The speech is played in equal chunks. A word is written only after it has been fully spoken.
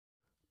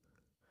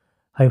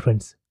Hi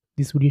friends,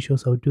 this video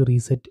shows how to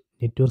reset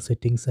network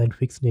settings and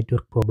fix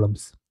network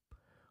problems.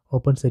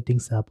 Open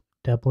Settings app,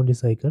 tap on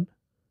this icon,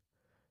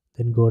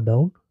 then go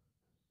down,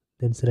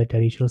 then select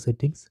additional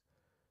settings,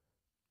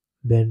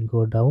 then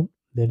go down,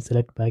 then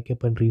select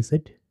backup and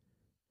reset,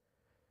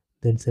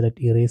 then select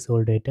erase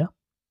all data.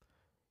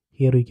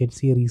 Here you can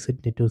see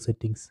reset network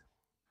settings.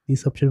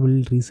 This option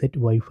will reset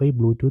Wi-Fi,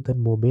 Bluetooth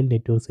and mobile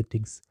network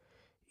settings.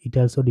 It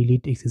also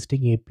delete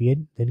existing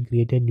APN, then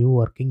create a new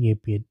working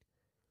APN.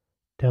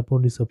 Tap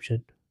on this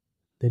option,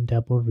 then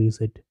tap on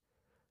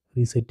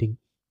resetting,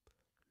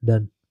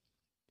 done.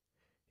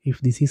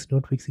 If this is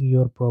not fixing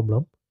your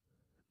problem,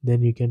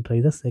 then you can try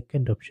the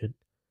second option,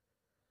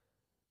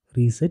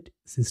 reset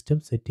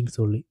system settings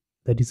only.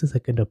 That is the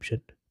second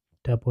option.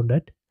 Tap on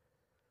that.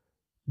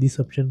 This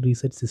option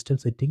resets system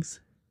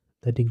settings,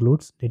 that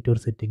includes network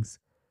settings.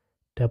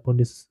 Tap on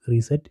this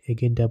reset,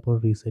 again tap on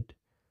reset.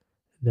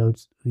 Now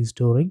it's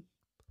restoring.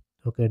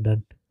 Okay,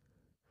 done.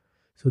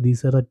 So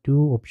these are the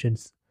two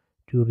options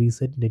to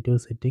reset network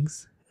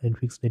settings and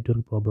fix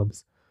network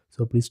problems.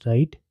 So please try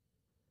it.